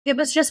it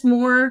was just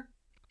more,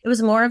 it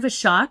was more of a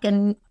shock.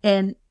 And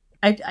then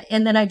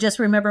I just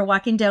remember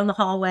walking down the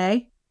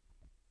hallway,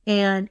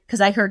 and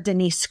because I heard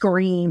Denise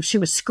scream, she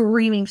was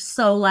screaming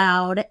so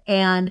loud.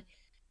 And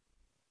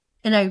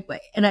then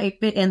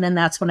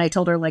that's when I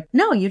told her, like,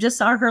 no, you just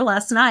saw her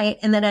last night.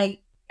 And then I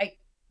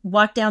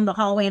walked down the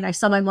hallway and I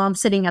saw my mom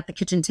sitting at the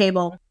kitchen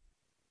table,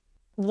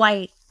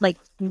 white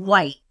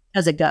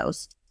as a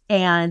ghost.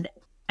 And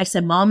I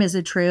said, Mom, is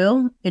it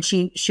true? And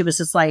she was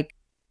just like,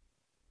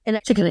 and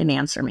she couldn't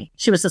answer me.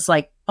 She was just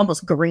like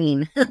almost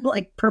green,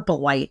 like purple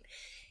white.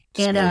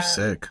 It's And very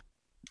sick.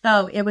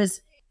 Oh, it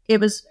was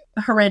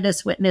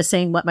horrendous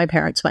witnessing what my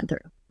parents went through.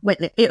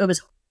 It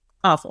was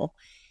awful.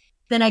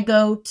 Then I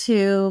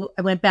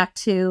went back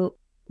to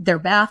their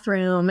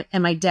bathroom,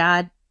 and my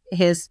dad,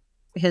 his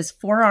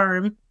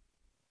forearm,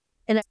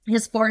 and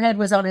his forehead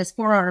was on his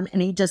forearm,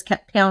 and he just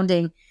kept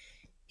pounding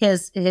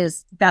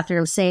his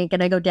bathroom sink.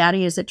 And I go,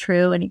 Daddy, is it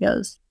true? And he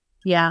goes,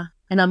 yeah.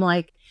 And I'm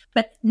like,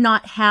 but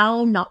not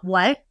how, not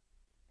what.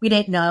 We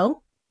didn't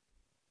know.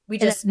 We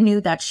just knew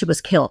that she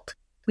was killed.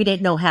 We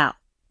didn't know how.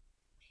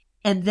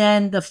 And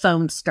then the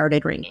phone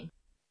started ringing.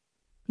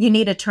 You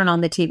need to turn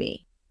on the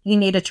TV. You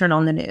need to turn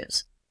on the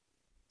news.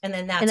 And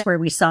then that's where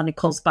we saw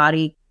Nicole's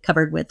body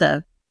covered with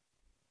the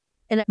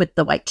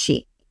white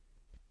sheet.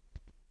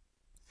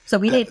 So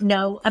we didn't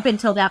know up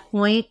until that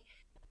point.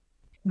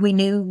 We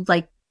knew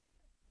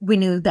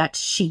that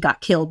she got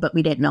killed, but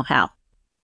we didn't know how.